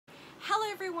Hello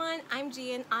everyone, I'm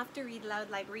Gian of the Read Aloud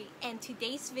Library, and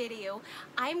today's video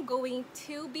I'm going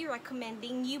to be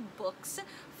recommending you books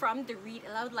from the Read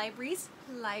Aloud Library's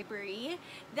library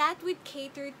that would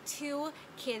cater to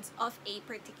kids of a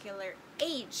particular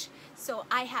age. So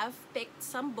I have picked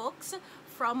some books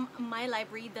from my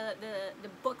library, the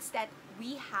books that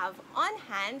we have on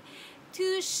hand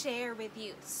to share with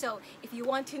you. So if you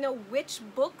want to know which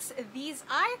books these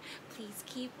are, please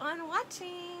keep on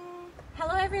watching.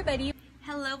 Hello everybody.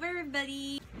 Hello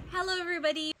everybody. Hello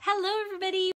everybody. Hello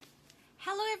everybody.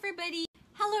 Hello everybody.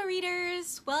 Hello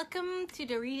readers. Welcome to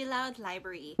the Read Aloud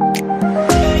Library.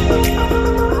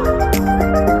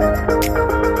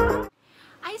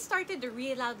 I started the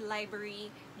Read Aloud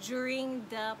Library during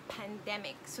the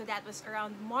pandemic. So that was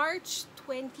around March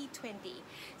 2020.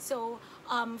 So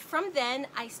from then,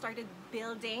 I started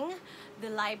building the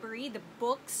library, the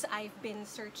books. I've been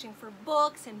searching for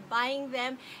books and buying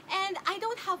them. And I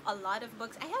don't have a lot of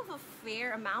books. I have a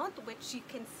fair amount, which you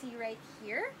can see right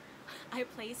here. I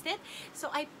placed it. So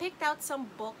I picked out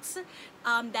some books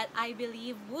that I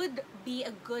believe would be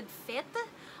a good fit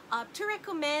to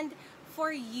recommend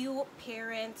for you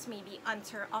parents, maybe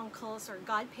aunts or uncles or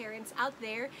godparents out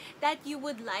there that you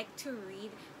would like to read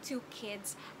to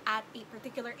kids at a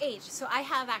particular age. So I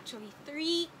have actually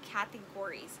 3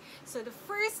 categories. So the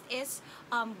first is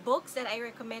books that I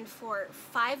recommend for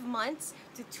 5 months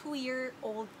to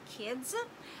 2-year-old kids.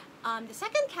 The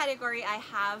second category I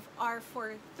have are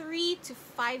for 3 to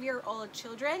 5-year-old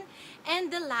children,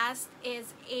 and the last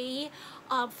is a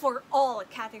for all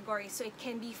categories. So it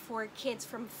can be for kids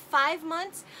from 5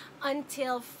 months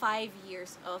until 5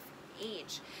 years of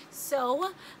age.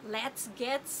 So let's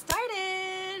get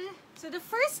started. So the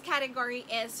first category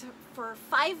is for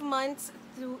 5 months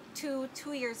to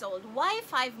 2 years old. Why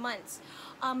 5 months?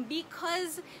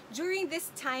 Because during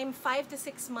this time, 5 to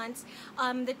 6 months,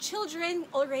 the children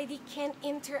already can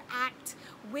interact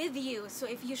with you. So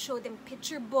if you show them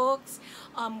picture books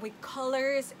with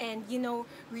colors and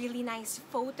really nice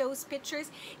photos,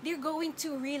 pictures, they're going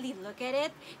to really look at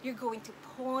it. You're going to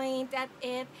point at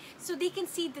it so they can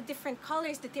see the different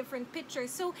colors, the different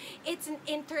pictures. So it's an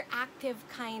interactive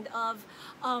kind of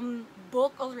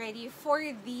book already for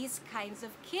these kinds of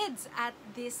kids at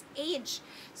this age.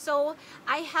 So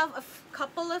I have a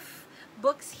couple of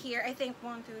books here. I think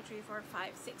 1, 2, 3, 4,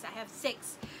 5, 6. I have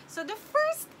 6. So the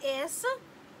first is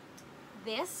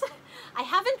this. I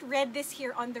haven't read this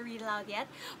here on the Read Aloud yet,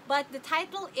 but the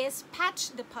title is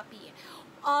Patch the Puppy.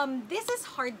 This is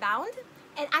hardbound,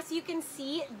 and as you can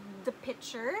see the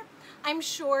picture, I'm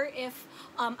sure if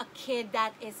a kid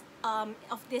that is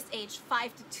of this age,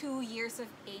 5 to 2 years of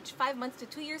age, 5 months to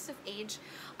 2 years of age,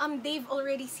 they've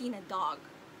already seen a dog.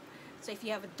 So if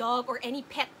you have a dog or any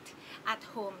pet at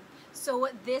home, so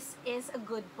this is a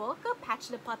good book, Patch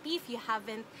the Puppy. If you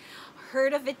haven't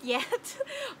heard of it yet,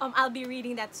 I'll be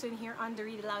reading that soon here on the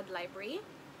Read Aloud Library.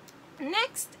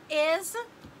 Next is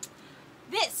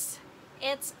this.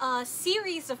 It's a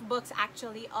series of books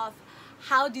actually of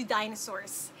How Do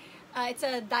Dinosaurs. It's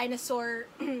a dinosaur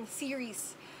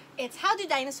series. It's How Do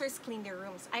Dinosaurs Clean Their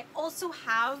Rooms. I also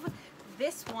have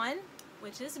this one,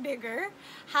 which is bigger,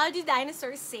 How Do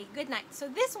Dinosaurs Say Goodnight. So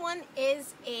this one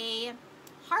is a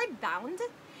hardbound,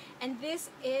 and this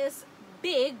is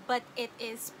big, but it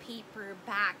is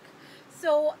paperback.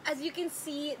 So as you can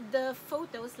see the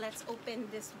photos, let's open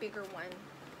this bigger one.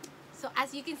 So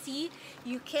as you can see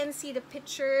the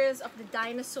pictures of the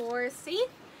dinosaurs, see?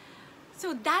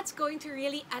 So that's going to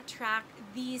really attract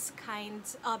these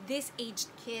kinds of this aged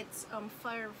kids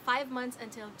for 5 months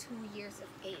until 2 years of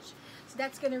age. So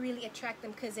that's going to really attract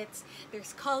them because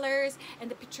there's colors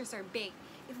and the pictures are big.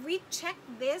 If we check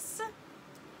this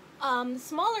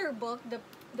smaller book,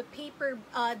 the paper,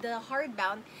 the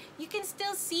hardbound, you can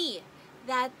still see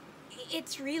that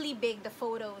it's really big, the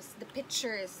photos, the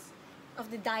pictures of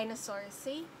the dinosaurs,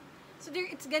 see? So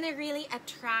it's gonna really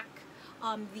attract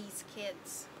these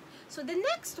kids. So the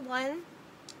next one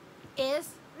is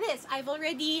this. I've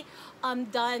already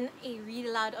done a read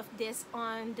aloud of this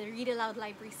on the Read Aloud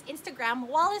Library's Instagram,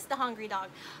 Wallace the Hungry Dog.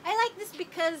 I like this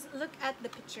because look at the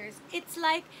pictures. It's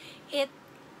like it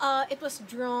was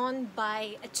drawn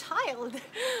by a child.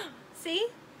 See?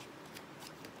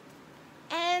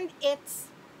 And it's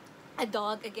a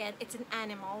dog again, it's an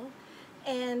animal.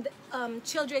 And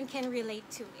children can relate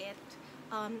to it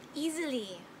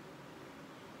easily.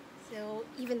 So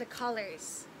even the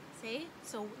colors, see?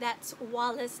 So that's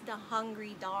Wallace the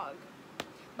Hungry Dog.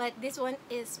 But this one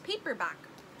is paperback.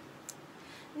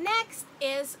 Next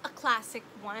is a classic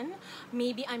one.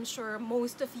 Maybe I'm sure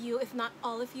most of you, if not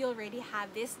all of you, already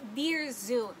have this. Dear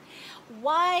Zoo.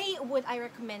 Why would I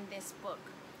recommend this book?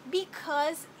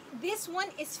 because this one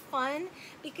is fun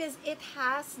because it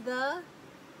has the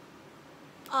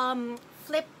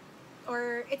flip,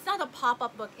 or it's not a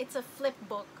pop-up book, it's a flip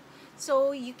book.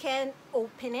 So you can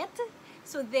open it.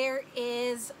 So there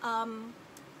is,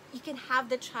 you can have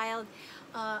the child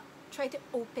try to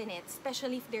open it,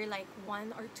 especially if they're like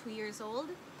 1 or 2 years old,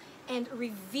 and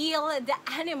reveal the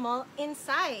animal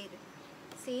inside.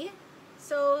 See?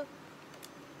 So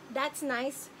that's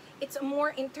nice. It's a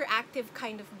more interactive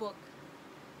kind of book.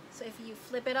 So if you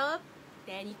flip it up,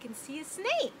 then you can see a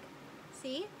snake.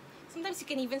 See? Sometimes you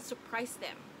can even surprise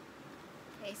them.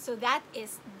 Okay, so that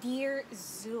is Dear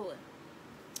Zoo.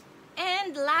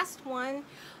 And last one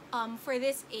for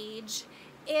this age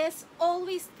is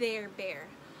Always There Bear.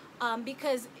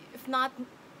 Because if not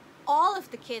all of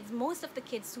the kids, most of the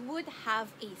kids would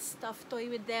have a stuffed toy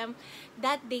with them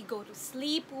that they go to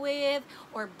sleep with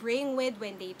or bring with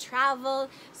when they travel.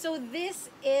 So this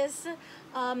is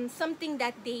something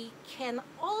that they can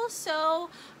also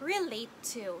relate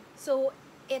to. So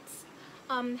it's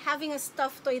having a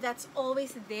stuffed toy that's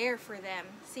always there for them.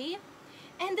 See?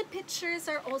 And the pictures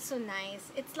are also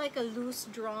nice. It's like a loose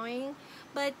drawing,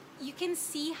 but you can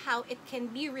see how it can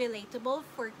be relatable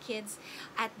for kids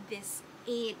at this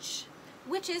age,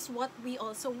 which is what we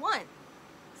also want.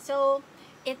 So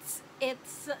it's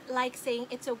like saying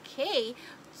it's okay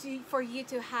for you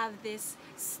to have this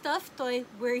stuffed toy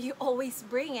where you always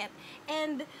bring it,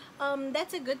 and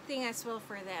that's a good thing as well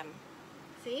for them.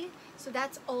 See? So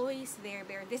that's Always There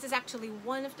Bear. This is actually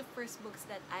one of the first books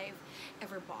that I've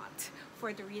ever bought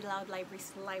for the Read Aloud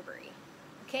Library's library.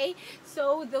 Okay,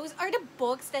 so those are the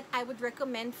books that I would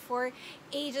recommend for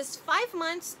ages 5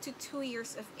 months to 2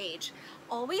 years of age.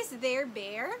 Always There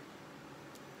Bear.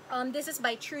 This is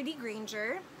by Trudy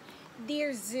Granger.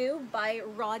 Dear Zoo by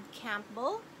Rod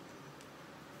Campbell.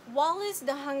 Wallace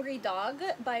the Hungry Dog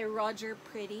by Roger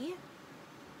Pretty.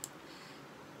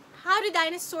 How Do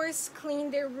Dinosaurs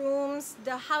Clean Their Rooms?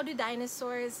 The How Do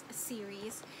Dinosaurs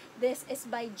series. This is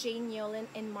by Jane Yolen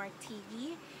and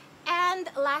Martighi. And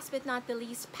last but not the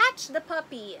least, Patch the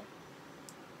Puppy.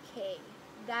 Okay,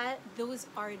 those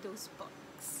are those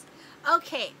books.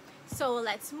 Okay, so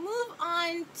let's move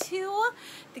on to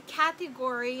the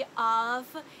category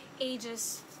of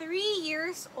ages 3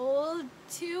 years old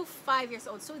to 5 years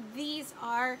old. So these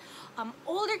are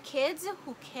older kids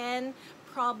who can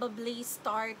probably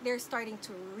they're starting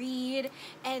to read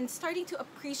and starting to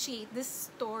appreciate this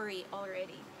story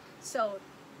already. So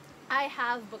I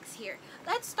have books here.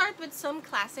 Let's start with some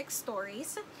classic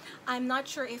stories. I'm not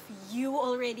sure if you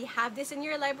already have this in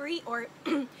your library or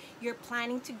you're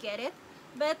planning to get it,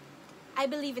 but I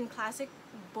believe in classic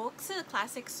books,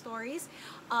 classic stories.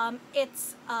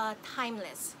 It's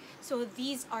timeless. So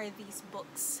these are these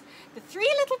books. The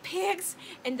Three Little Pigs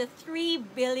and the Three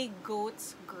Billy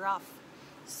Goats Gruff.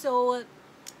 So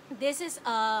this is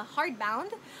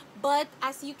hardbound, but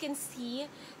as you can see,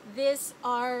 these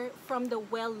are from the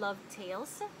Well-Loved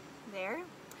Tales there,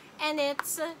 and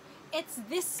it's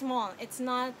this small. It's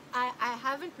not. I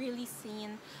haven't really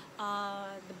seen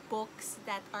the books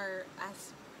that are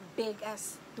as big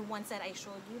as the ones that I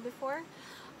showed you before.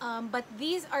 But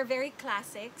these are very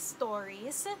classic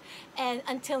stories, and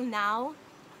until now,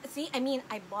 see, I mean,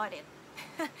 I bought it.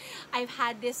 I've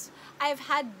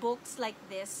had books like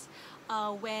this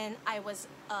when I was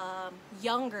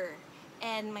younger,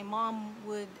 and my mom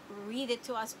would read it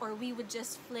to us, or we would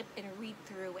just flip and read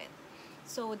through it.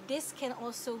 So this can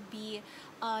also be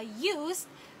used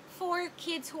for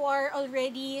kids who are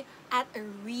already at a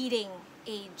reading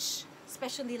age,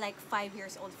 especially like 5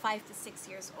 years old, 5 to 6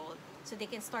 years old, so they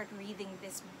can start reading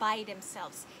this by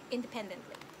themselves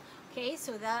independently. Okay,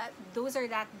 so those are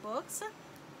that books.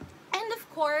 And of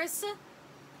course,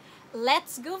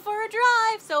 Let's Go for a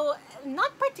Drive. So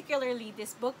not particularly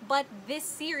this book, but this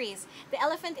series, the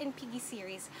Elephant and Piggy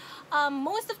series.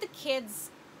 Most of the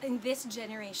kids in this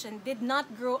generation did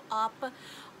not grow up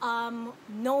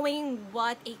knowing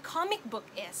what a comic book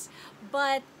is.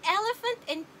 But Elephant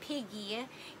and Piggy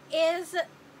is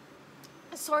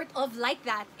sort of like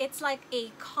that. It's like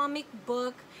a comic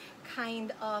book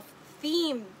kind of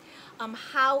theme.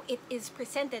 How it is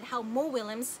presented, how Mo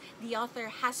Willems, the author,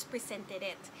 has presented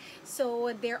it.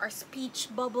 So there are speech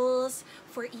bubbles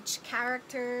for each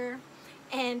character,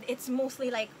 and it's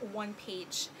mostly like one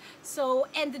page. So,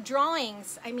 and the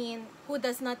drawings, I mean, who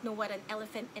does not know what an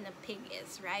elephant and a pig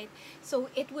is, right? So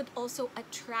it would also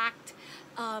attract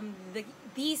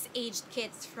these aged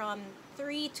kids from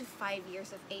 3 to 5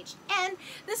 years of age. And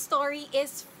the story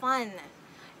is fun.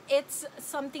 It's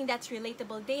something that's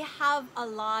relatable. They have a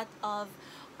lot of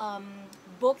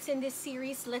books in this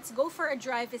series. Let's Go for a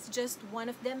Drive is just one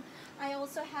of them. I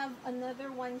also have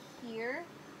another one here.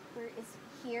 Where is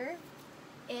here?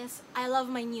 Is I Love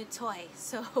My New Toy.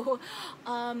 So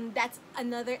that's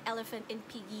another Elephant and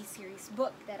Piggy series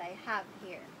book that I have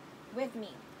here with me.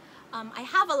 I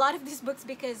have a lot of these books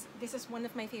because this is one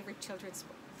of my favorite children's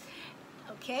books.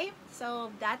 Okay,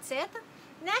 so that's it.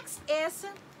 Next is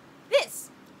this.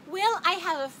 Will I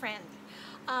Have a Friend?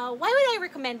 Why would I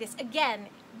recommend this? Again,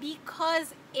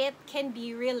 because it can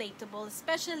be relatable,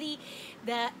 especially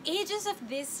the ages of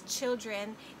these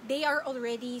children. They are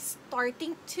already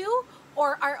starting to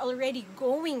or are already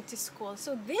going to school.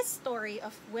 So this story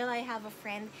of Will I Have a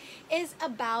Friend is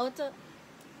about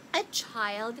a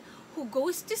child who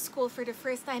goes to school for the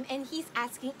first time, and he's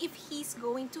asking if he's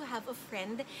going to have a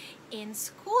friend in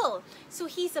school. So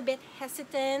he's a bit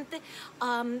hesitant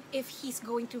if he's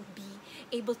going to be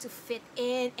able to fit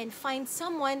in and find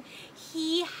someone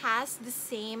he has the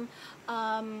same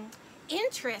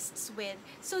interests with.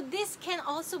 So this can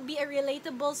also be a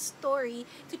relatable story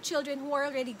to children who are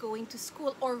already going to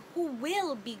school or who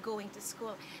will be going to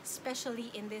school,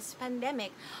 especially in this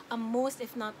pandemic. Most,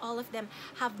 if not all of them,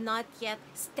 have not yet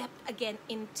stepped again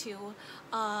into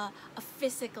a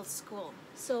physical school.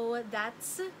 So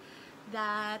that's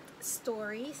that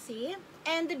story, see?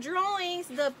 And the drawings,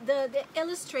 the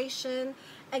illustration,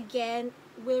 again,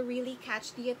 will really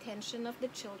catch the attention of the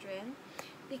children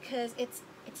because it's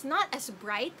not as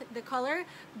bright, the color,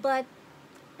 but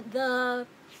the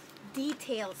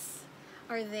details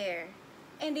are there.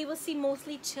 And they will see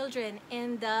mostly children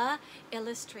in the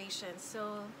illustration.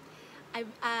 So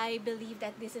I believe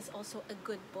that this is also a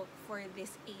good book for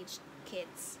this age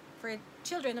kids, for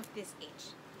children of this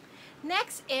age.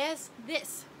 Next is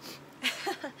this.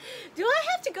 Do I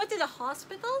have to go to the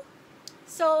hospital?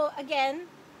 So again,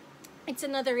 it's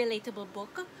another relatable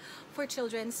book for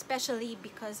children, especially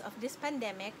because of this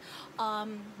pandemic.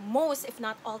 Most, if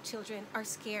not all, children are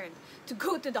scared to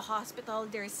go to the hospital.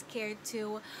 They're scared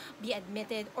to be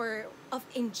admitted or of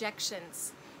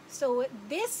injections. So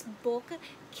this book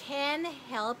can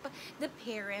help the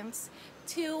parents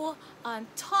to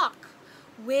talk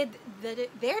with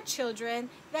their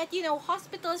children that, you know,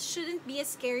 hospitals shouldn't be a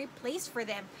scary place for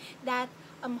them, that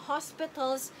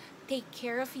hospitals take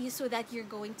care of you so that you're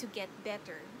going to get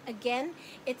better. Again,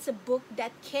 it's a book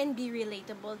that can be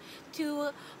relatable to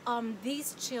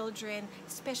these children,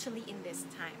 especially in this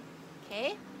time.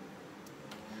 Okay?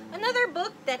 Another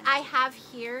book that I have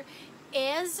here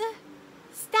is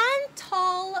Stand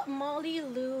Tall, Molly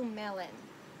Lou Mellon.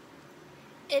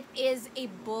 It is a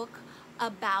book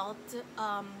about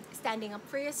standing up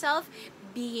for yourself,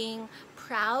 being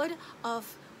proud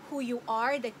of who you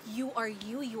are, that you are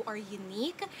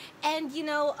unique, and you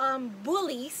know,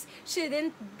 bullies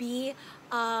shouldn't be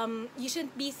you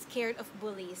shouldn't be scared of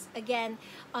bullies. Again,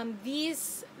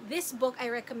 this book I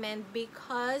recommend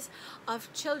because of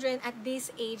children at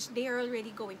this age. They are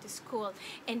already going to school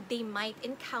and they might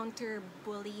encounter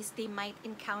bullies. They might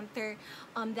encounter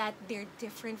that they're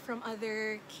different from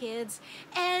other kids,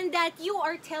 and that you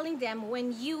are telling them,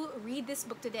 when you read this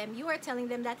book to them, you are telling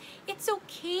them that it's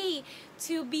okay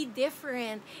to be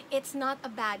different. It's not a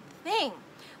bad thing.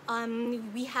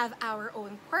 We have our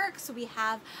own quirks, we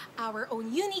have our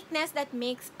own uniqueness that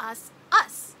makes us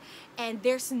us, and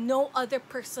there's no other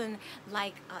person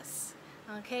like us.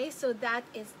 Okay, so that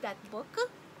is that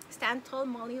book, Stand Tall,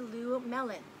 Molly Lou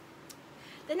Mellon.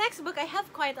 The next book, I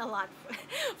have quite a lot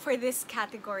for this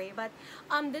category, but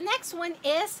the next one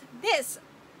is this.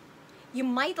 You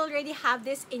might already have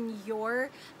this in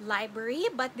your library,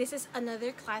 but this is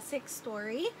another classic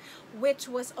story which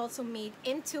was also made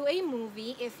into a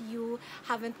movie if you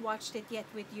haven't watched it yet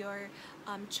with your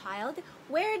child,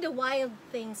 Where the Wild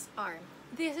Things Are.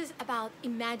 This is about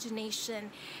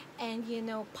imagination and, you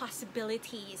know,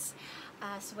 possibilities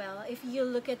as well. If you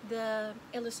look at the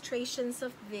illustrations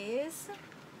of this,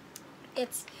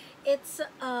 it's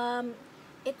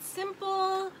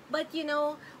simple, but you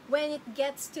know, when it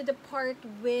gets to the part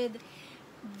with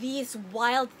these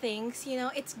wild things, you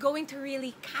know, it's going to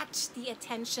really catch the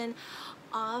attention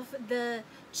of the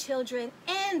children.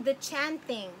 And the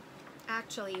chanting,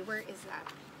 actually, where is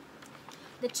that?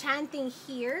 The chanting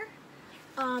here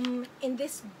in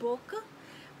this book,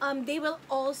 they will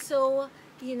also,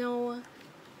 you know,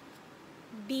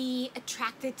 be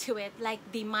attracted to it. Like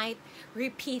they might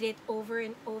repeat it over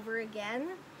and over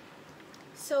again.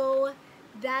 So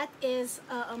that is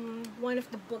one of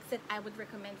the books that I would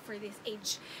recommend for this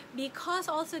age, because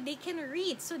also they can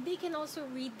read, so they can also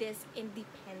read this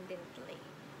independently.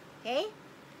 Okay?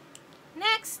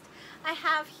 Next, I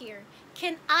have here,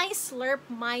 Can I Slurp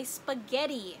My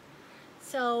Spaghetti?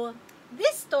 So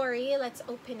this story, let's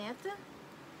open it.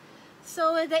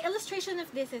 So the illustration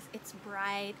of this is, it's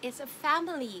bright, it's a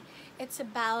family, it's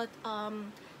about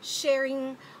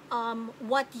sharing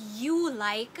what you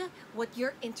like, what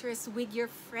your interests with your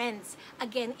friends.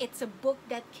 Again, it's a book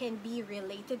that can be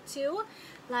related to,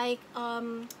 like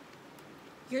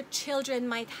your children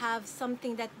might have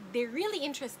something that they're really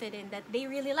interested in, that they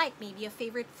really like, maybe a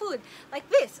favorite food, like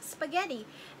this, spaghetti.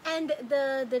 And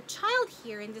the child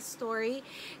here in the story,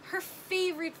 her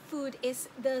favorite food is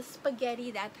the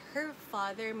spaghetti that her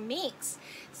father makes.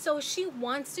 So she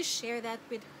wants to share that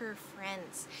with her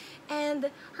friends.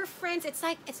 And her friends, it's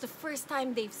like it's the first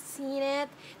time they've seen it.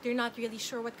 They're not really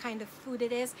sure what kind of food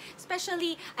it is.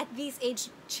 Especially at this age,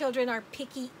 children are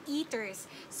picky eaters.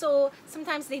 So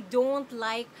sometimes they don't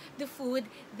like the food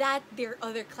that their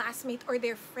other classmate or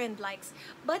their friend likes.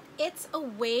 But it's a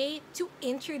way to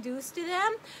introduce to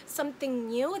them something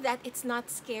new, that it's not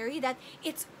scary, that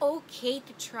it's okay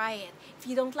to try it. If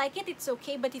you don't like it, it's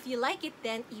okay, but if you like it,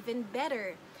 then even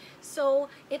better. So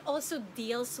it also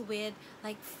deals with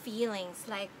like feelings,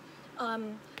 like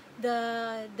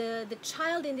the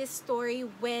child in this story,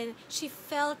 when she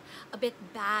felt a bit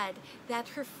bad that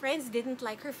her friends didn't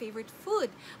like her favorite food,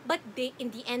 but they,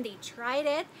 in the end, they tried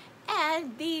it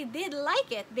and they did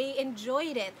like it, they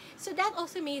enjoyed it. So that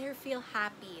also made her feel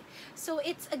happy. So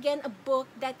it's again a book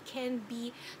that can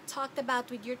be talked about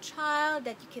with your child,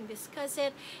 that you can discuss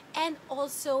it and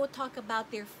also talk about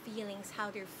their feelings,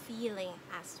 how they're feeling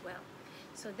as well.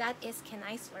 So that is Can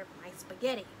I Slurp My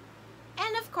Spaghetti?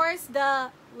 And of course,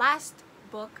 the last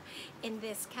book in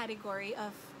this category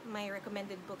of my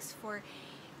recommended books for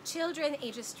children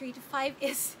ages 3 to 5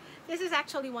 is, this is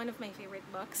actually one of my favorite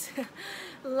books,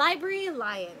 Library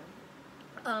Lion.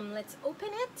 Let's open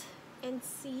it and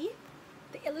see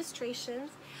the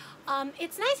illustrations.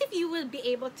 It's nice if you will be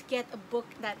able to get a book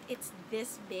that it's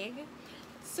this big,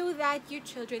 so that your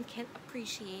children can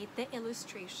appreciate the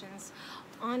illustrations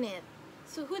on it.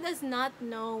 So who does not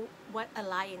know what a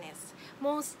lion is?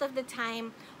 Most of the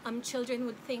time, children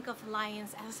would think of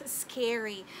lions as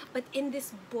scary. But in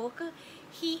this book,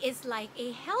 he is like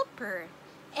a helper.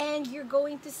 And you're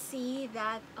going to see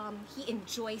that he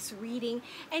enjoys reading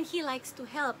and he likes to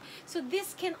help. So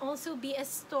this can also be a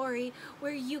story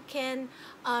where you can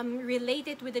relate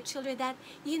it with the children, that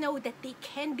you know that they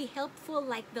can be helpful,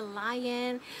 like the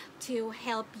lion, to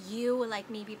help you, like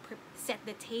maybe set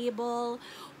the table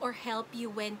or help you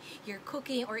when you're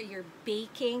cooking or you're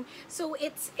baking. So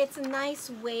it's a nice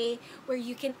way where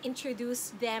you can introduce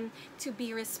them to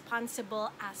be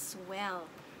responsible as well.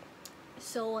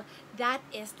 So that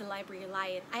is the Library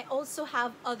Lion. I also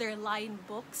have other lion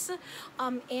books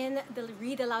in the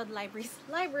Read Aloud Library's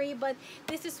library, but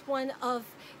this is one of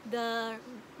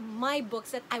my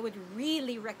books that I would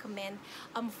really recommend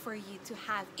for you to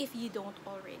have if you don't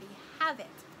already have it.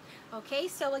 Okay,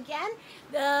 so again,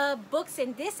 the books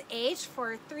in this age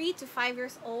for 3 to 5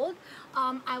 years old,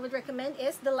 I would recommend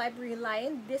is the Library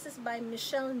Lion. This is by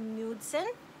Michelle Knudsen.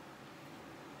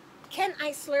 Can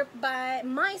I Slurp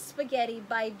My Spaghetti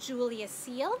by Julia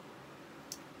Seal.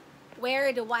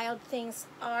 Where the Wild Things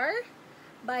Are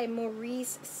by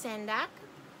Maurice Sendak.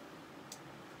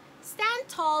 Stand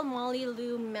Tall, Molly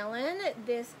Lou Mellon.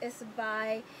 This is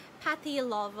by Patty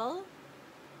Lovell.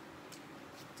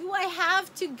 Do I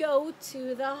Have to Go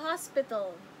to the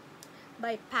Hospital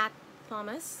by Pat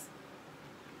Thomas.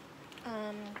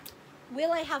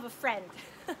 Will I Have a Friend?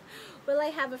 Will I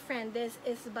Have a Friend? This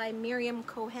is by Miriam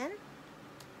Cohen.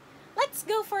 Let's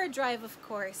Go for a Drive, of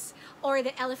course, or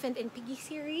the Elephant and Piggy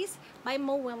series by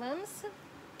Mo Willems.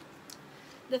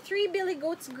 The Three Billy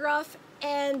Goats Gruff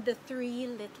and The Three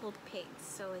Little Pigs.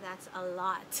 So that's a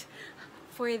lot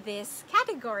for this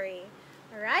category.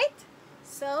 Alright,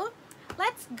 so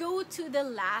let's go to the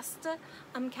last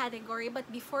category.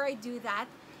 But before I do that,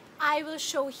 I will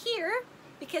show here,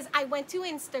 because I went to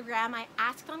Instagram, I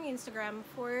asked on Instagram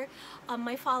for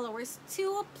my followers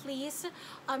to please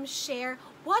share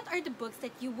what are the books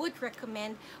that you would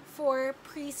recommend for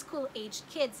preschool age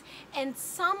kids. And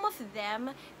some of them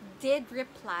did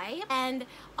reply, and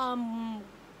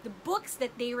the books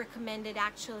that they recommended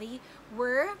actually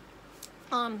were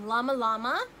Llama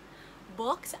Llama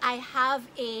books. I have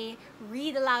a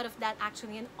read aloud of that,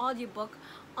 actually an audiobook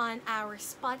on our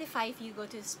Spotify. If you go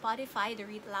to Spotify, the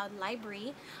Read Aloud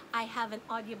Library, I have an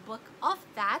audiobook of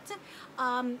that.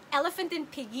 Elephant and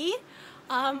Piggy,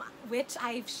 which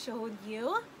I've showed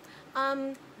you.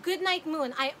 Goodnight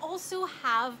Moon, I also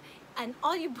have an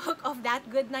audiobook of that,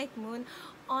 Goodnight Moon,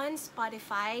 on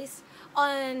Spotify's,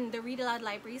 on the Read Aloud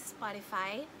Library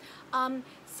Spotify.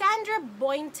 Sandra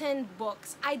Boynton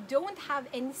books. I don't have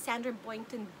any Sandra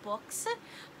Boynton books,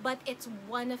 but it's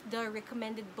one of the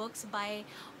recommended books by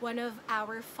one of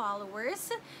our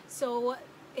followers. So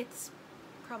it's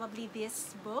probably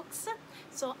these books.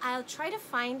 So I'll try to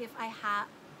find if I have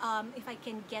if I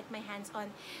can get my hands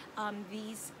on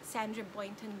these Sandra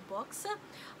Boynton books.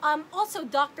 Also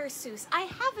Dr. Seuss. I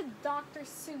have a Dr.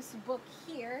 Seuss book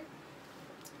here.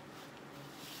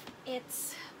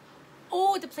 It's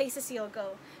Oh, the Places You'll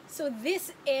Go. So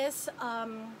this is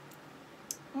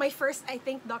my first, I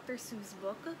think, Dr. Seuss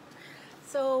book.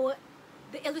 So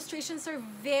the illustrations are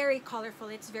very colorful.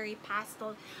 It's very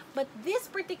pastel. But this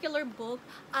particular book,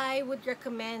 I would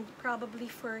recommend probably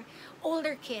for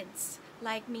older kids,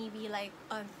 like maybe like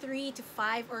 3 to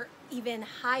 5 or even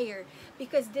higher,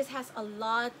 because this has a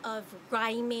lot of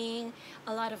rhyming,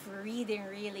 a lot of reading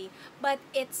really, but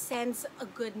it sends a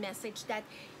good message that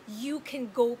you can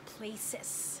go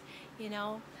places, you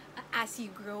know, as you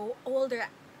grow older.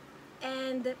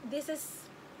 And this is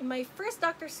my first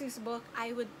Dr. Seuss book.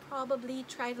 I would probably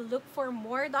try to look for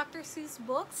more Dr. Seuss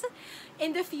books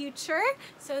in the future.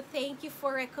 So thank you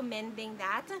for recommending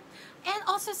that. And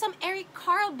also some Eric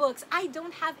Carle books. I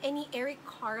don't have any Eric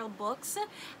Carle books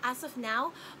as of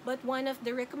now, but one of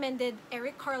the recommended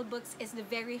Eric Carle books is The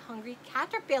Very Hungry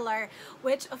Caterpillar,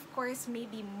 which of course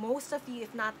maybe most of you,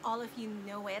 if not all of you,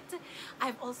 know it.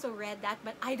 I've also read that,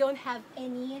 but I don't have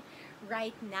any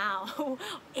right now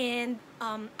in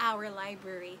our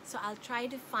library. So I'll try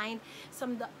to find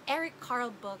some of the Eric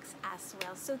Carle books as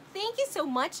well. So thank you so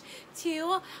much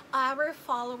to our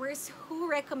followers who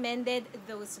recommended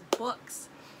those books.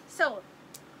 So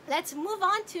let's move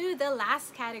on to the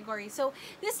last category. So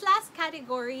this last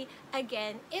category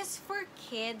again is for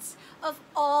kids of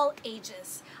all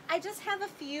ages. I just have a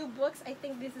few books. I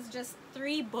think this is just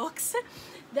 3 books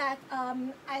that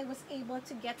I was able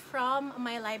to get from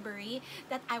my library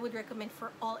that I would recommend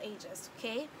for all ages.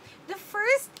 Okay, the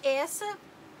first is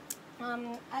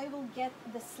I will get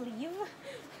the sleeve.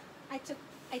 I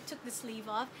took the sleeve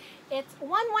off. It's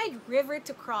One Wide River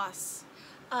to Cross,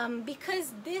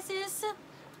 because this is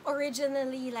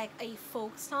originally like a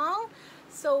folk song,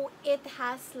 so it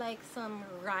has like some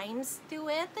rhymes to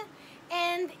it.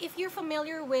 And if you're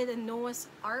familiar with the Noah's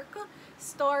Ark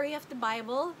story of the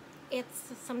Bible,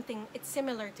 it's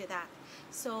similar to that.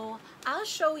 So I'll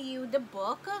show you the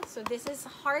book. So this is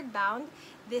hardbound.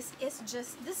 This is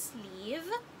just the sleeve,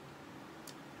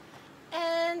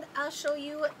 and I'll show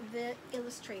you the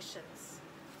illustrations.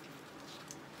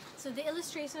 So the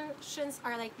illustrations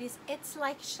are like this. It's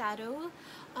like shadow.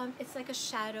 It's like a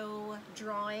shadow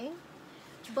drawing,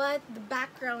 but the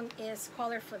background is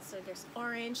colorful. So there's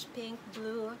orange, pink,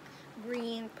 blue,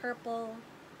 green, purple.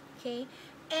 Okay,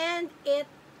 and it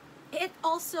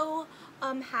also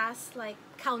has like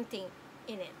counting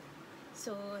in it,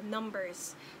 so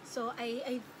numbers. So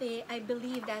I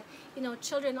believe that, you know,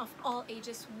 children of all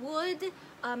ages would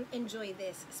enjoy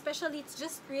this, especially it's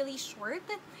just really short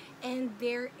and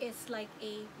there is like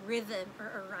a rhythm or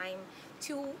a rhyme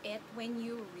to it when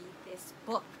you read this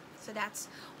book. So that's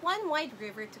One Wide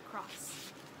River to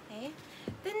Cross. Okay,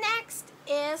 the next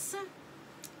is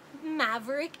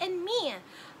Maverick and Me.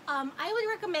 I would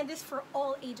recommend this for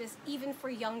all ages, even for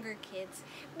younger kids,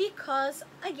 because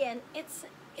again, it's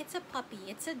a puppy,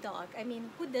 it's a dog. I mean,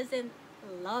 who doesn't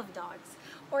love dogs,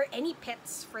 or any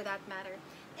pets for that matter?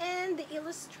 And the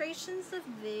illustrations of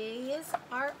these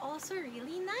are also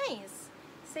really nice.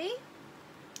 See?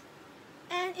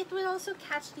 And it will also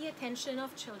catch the attention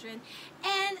of children.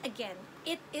 And again,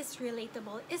 it is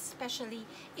relatable, especially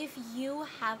if you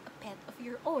have a pet of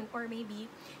your own, or maybe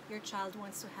your child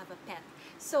wants to have a pet.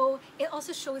 So it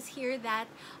also shows here that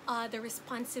the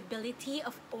responsibility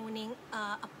of owning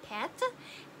a pet,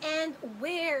 and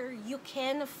where you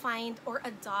can find or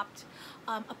adopt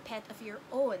a pet of your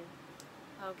own.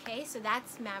 Okay, so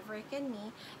that's Maverick and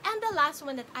Me. And the last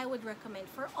one that I would recommend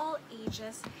for all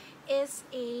ages is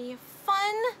a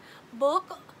fun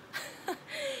book.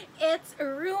 It's A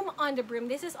Room on the Broom.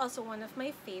 This is also one of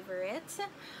my favorites.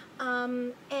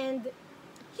 And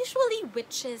usually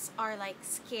witches are like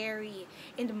scary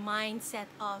in the mindset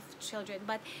of children,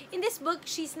 but in this book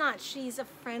she's not. She's a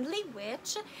friendly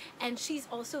witch, and she's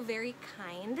also very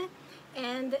kind.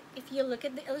 And if you look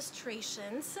at the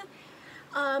illustrations,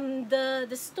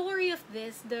 the story of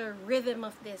this, the rhythm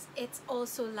of this, it's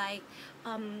also like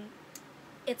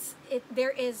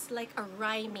there is like a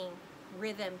rhyming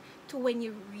rhythm to when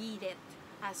you read it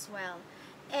as well.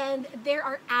 And there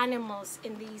are animals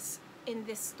in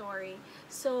this story,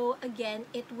 so again,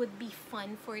 it would be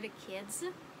fun for the kids,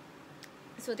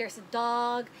 So there's a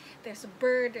dog, there's a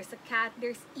bird, there's a cat,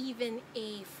 there's even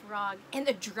a frog and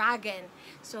a dragon.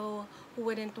 So who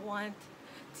wouldn't want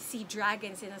to see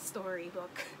dragons in a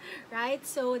storybook, right?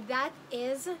 So that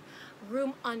is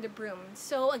Room on the Broom.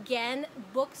 So again,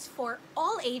 books for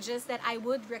all ages that I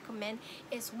would recommend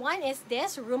is, one is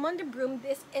this, Room on the Broom.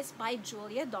 This is by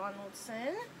Julia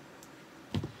Donaldson.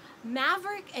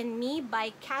 Maverick and Me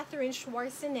by Catherine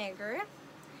Schwarzenegger.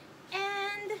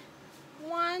 And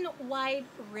One White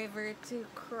River to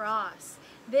Cross.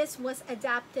 This was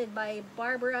adapted by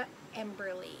Barbara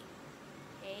Emberley.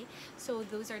 Okay, so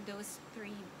those are those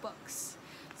 3 books.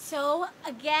 So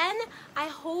again, I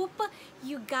hope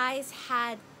you guys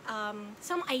had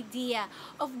some idea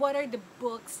of what are the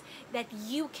books that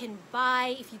you can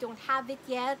buy if you don't have it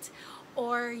yet,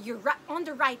 or you're on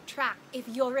the right track if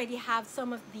you already have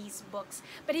some of these books.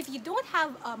 But if you don't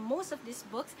have most of these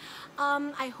books,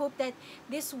 I hope that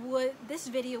this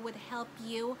video would help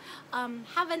you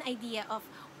have an idea of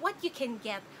what you can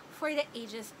get for the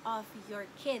ages of your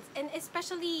kids. And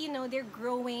especially, you know, they're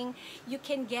growing, you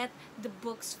can get the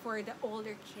books for the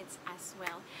older kids as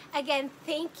well. Again,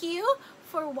 thank you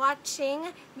for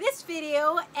watching this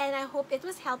video, and I hope it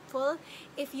was helpful.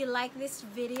 If you like this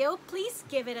video, please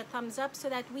give it a thumbs up so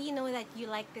that we know that you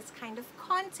like this kind of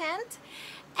content.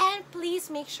 And please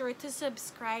make sure to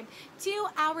subscribe to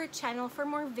our channel for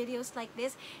more videos like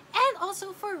this, and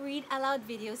also for Read Aloud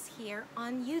videos here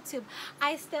on YouTube.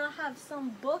 I still have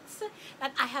some books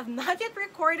that I have not yet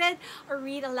recorded or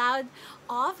read aloud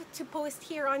of to post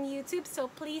here on YouTube, so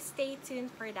please stay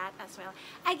tuned for that as well.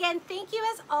 Again, thank you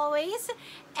as always,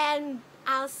 and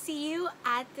I'll see you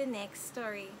at the next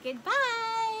story. Goodbye!